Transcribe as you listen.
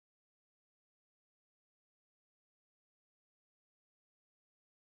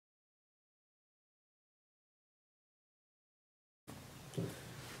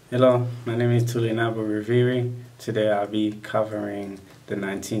Hello, my name is Tulinabo Ruviri. Today I'll be covering the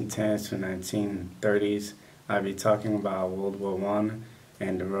 1910s to 1930s. I'll be talking about World War I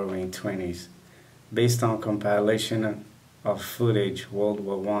and the Roaring Twenties. Based on compilation of footage, World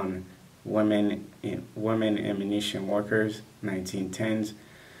War I, women ammunition workers, 1910s.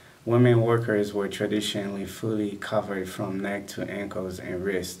 Women workers were traditionally fully covered from neck to ankles and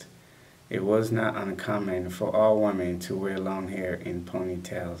wrist. It was not uncommon for all women to wear long hair in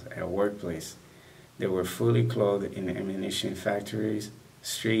ponytails at workplace. They were fully clothed in ammunition factories,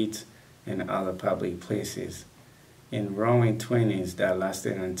 streets, and other public places. In Roaring Twenties that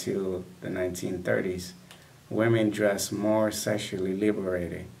lasted until the 1930s, women dressed more sexually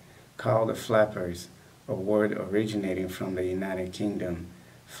liberated, called the flappers, a word originating from the United Kingdom.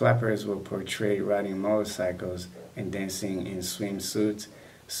 Flappers were portrayed riding motorcycles and dancing in swimsuits,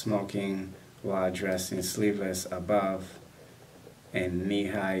 smoking while dressed in sleeveless above and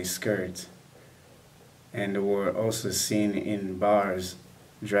knee-high skirts, and were also seen in bars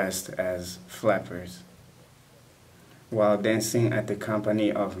dressed as flappers, while dancing at the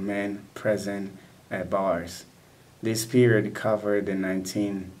company of men present at bars. This period covered the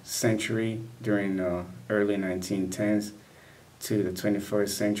 19th century during the early 1910s to the 21st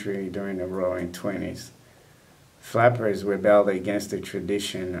century during the Roaring Twenties. Flappers rebelled against the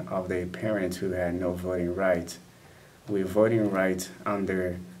tradition of their parents who had no voting rights, with voting rights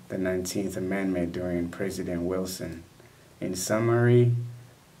under the 19th Amendment during President Wilson. In summary,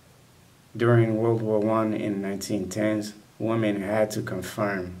 during World War I in the 1910s, women had to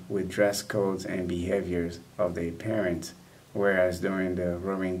conform with dress codes and behaviors of their parents, whereas during the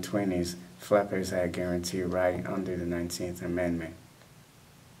Roaring Twenties, flappers had guaranteed right under the 19th Amendment.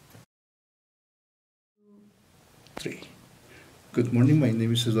 Good morning, my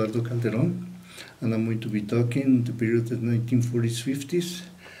name is Eduardo Calderon, and I'm going to be talking the period of the 1940s, 50s,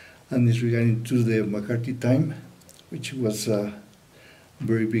 and it's regarding to the McCarthy time, which was a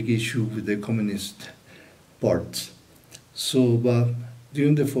very big issue with the communist parts. So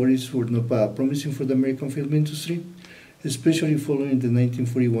during the 40s were not promising for the American film industry, especially following the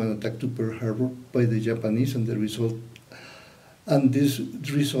 1941 attack to Pearl Harbor by the Japanese and this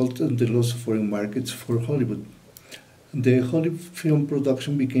resulted in the loss of foreign markets for Hollywood. The Hollywood film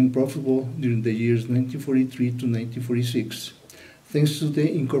production became profitable during the years 1943 to 1946, thanks to the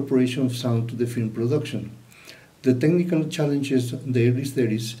incorporation of sound to the film production. The technical challenges in the early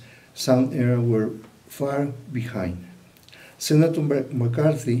 30s sound era were far behind. Senator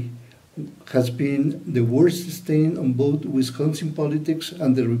McCarthy has been the worst stain on both Wisconsin politics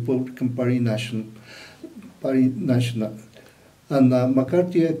and the Republican Party national. And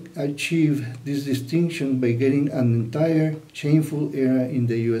McCarthy achieved this distinction by getting an entire shameful era in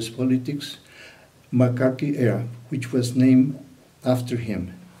the U.S. politics, McCarthy era, which was named after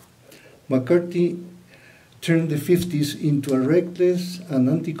him. McCarthy turned the 50s into a reckless and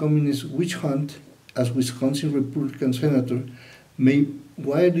anti-communist witch hunt as Wisconsin Republican senator made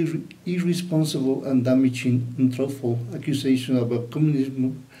widely irresponsible and damaging and truthful accusations about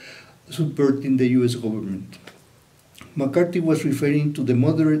communism subverting the U.S. government. McCarthy was referring to the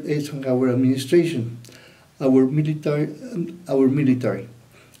moderate Eisenhower administration, our military,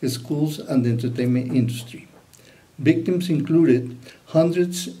 schools, and the entertainment industry. Victims included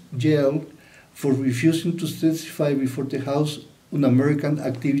hundreds jailed for refusing to testify before the House Un-American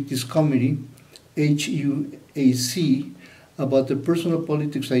Activities Committee, HUAC, about the personal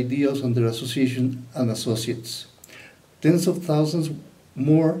politics ideals and their association and associates. Tens of thousands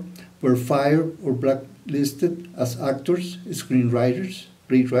more were fired or blacklisted as actors, screenwriters,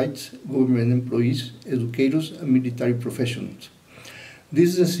 playwrights, government employees, educators, and military professionals.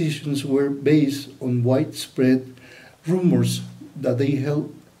 These decisions were based on widespread rumors that they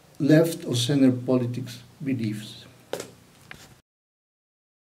held left or center politics beliefs.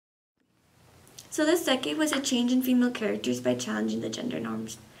 So this decade was a change in female characters by challenging the gender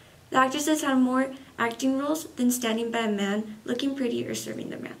norms. The actresses had more acting roles than standing by a man, looking pretty, or serving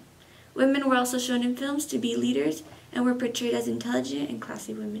the man. Women were also shown in films to be leaders and were portrayed as intelligent and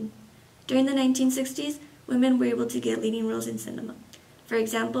classy women. During the 1960s, women were able to get leading roles in cinema. For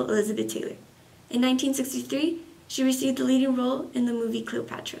example, Elizabeth Taylor. In 1963, she received the leading role in the movie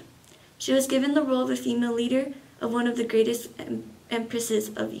Cleopatra. She was given the role of a female leader of one of the greatest empresses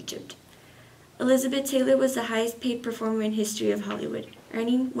of Egypt. Elizabeth Taylor was the highest paid performer in history of Hollywood,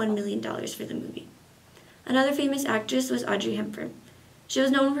 earning $1 million for the movie. Another famous actress was Audrey Hepburn. She was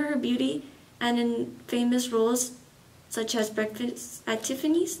known for her beauty and in famous roles such as Breakfast at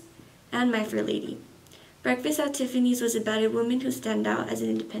Tiffany's and My Fair Lady. Breakfast at Tiffany's was about a woman who stood out as an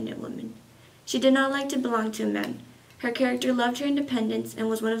independent woman. She did not like to belong to a man. Her character loved her independence and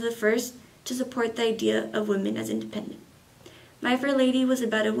was one of the first to support the idea of women as independent. My Fair Lady was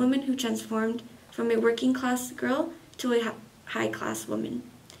about a woman who transformed from a working-class girl to a high-class woman.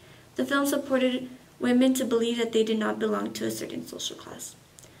 The film supported women to believe that they did not belong to a certain social class.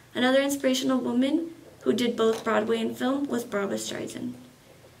 Another inspirational woman who did both Broadway and film was Barbra Streisand.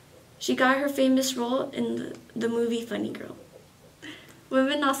 She got her famous role in the movie Funny Girl.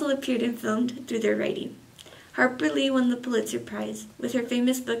 Women also appeared in film through their writing. Harper Lee won the Pulitzer Prize with her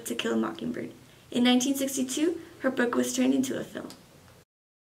famous book To Kill a Mockingbird. In 1962, her book was turned into a film.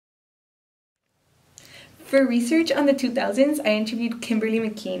 For research on the 2000s, I interviewed Kimberly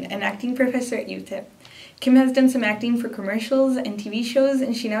McKean, an acting professor at UTEP. Kim has done some acting for commercials and TV shows,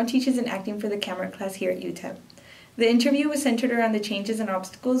 and she now teaches an acting for the camera class here at UTEP. The interview was centered around the changes and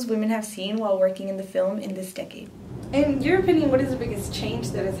obstacles women have seen while working in the film in this decade. In your opinion, what is the biggest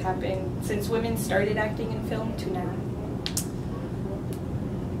change that has happened since women started acting in film to now?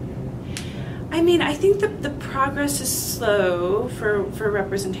 I mean, I think the progress is slow for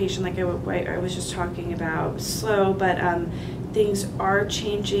representation, like I was just talking about, slow, but things are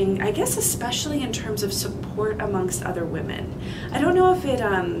changing, I guess especially in terms of support amongst other women. I don't know if it,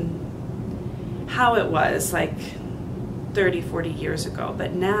 how it was like 30, 40 years ago,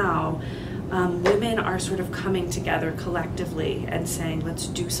 but now women are sort of coming together collectively and saying, let's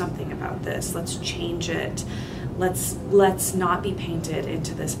do something about this, let's change it, let's not be painted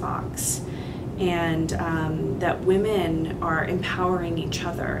into this box. And that women are empowering each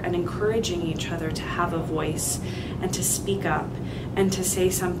other and encouraging each other to have a voice and to speak up and to say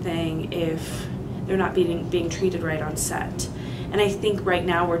something if they're not being treated right on set. And I think right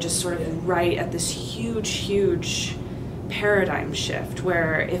now we're just sort of right at this huge paradigm shift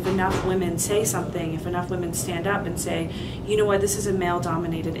where if enough women say something, if enough women stand up and say, you know what, this is a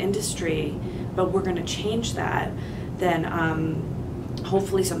male-dominated industry, but we're going to change that, then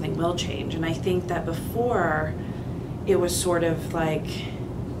hopefully something will change. And I think that before it was sort of like,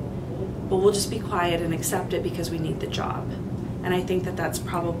 well, we'll just be quiet and accept it because we need the job. And I think that that's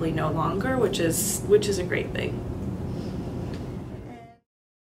probably no longer, which is a great thing.